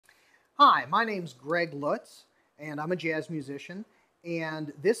Hi, my name's Greg Lutz, and I'm a jazz musician,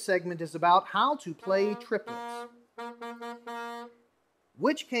 and this segment is about how to play triplets.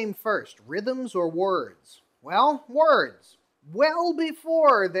 Which came first, rhythms or words? Well, words. Well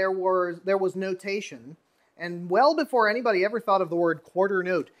before there was notation, and well before anybody ever thought of the word quarter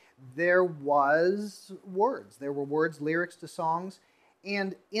note, there was words. There were words, lyrics to songs,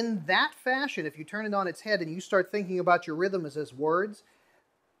 and in that fashion, if you turn it on its head and you start thinking about your rhythm as words,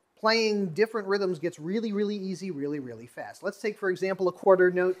 playing different rhythms gets really, really easy, really, really fast. Let's take, for example, a quarter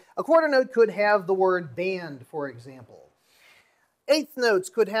note. A quarter note could have the word band, for example. Eighth notes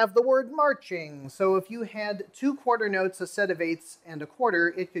could have the word marching. So if you had two quarter notes, a set of eighths, and a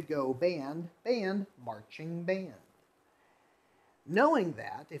quarter, it could go band, band, marching band. Knowing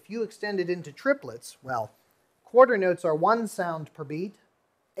that, if you extend it into triplets, well, quarter notes are 1 sound per beat,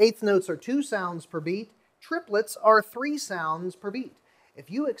 eighth notes are 2 sounds per beat, triplets are 3 sounds per beat. If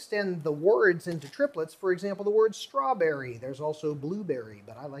you extend the words into triplets, for example, the word strawberry, there's also blueberry,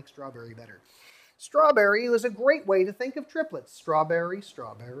 but I like strawberry better. Strawberry is a great way to think of triplets. Strawberry,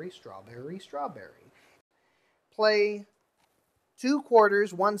 strawberry, strawberry, strawberry. Play 2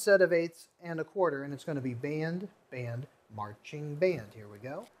 quarters, 1 set of eighths, and a quarter, and it's going to be band, band, marching band. Here we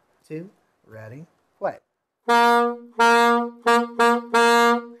go. 2, ready, play.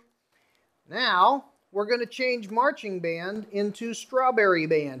 Now, we're going to change marching band into strawberry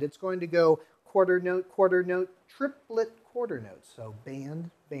band. It's going to go quarter note, triplet quarter notes. So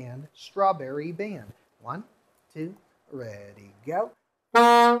band, band, strawberry band. 1, 2, ready, go.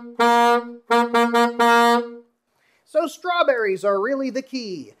 So strawberries are really the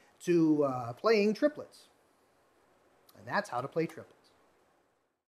key to playing triplets. And that's how to play triplets.